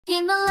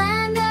in the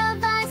land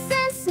of ice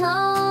and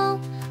snow,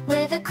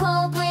 where the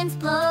cold winds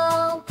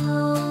blow.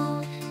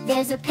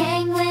 There's a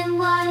penguin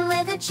water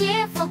with a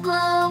cheerful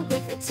glow,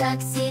 with a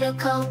tuxedo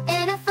coat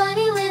and a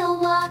funny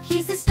little walk.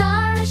 He's the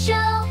star of the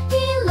show,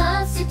 he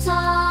loves to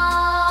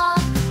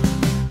talk.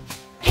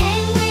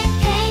 Penguin,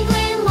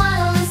 penguin,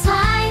 waddle us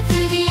high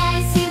through the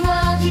icy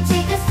world. You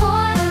take us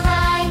for a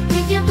ride.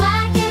 With your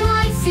black and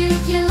white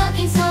suit, you're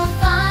looking so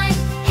fine.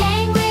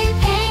 Penguin,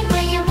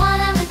 penguin, you're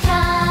one of a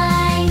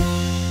kind.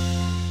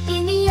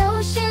 In the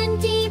ocean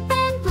deep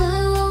and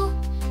blue,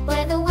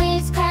 where the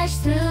waves crash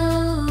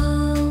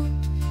through,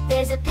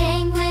 there's a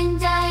penguin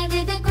dive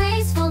with a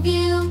graceful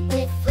view,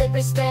 with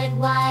flippers spread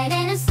wide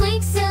and a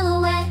sleek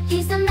silhouette.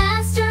 He's the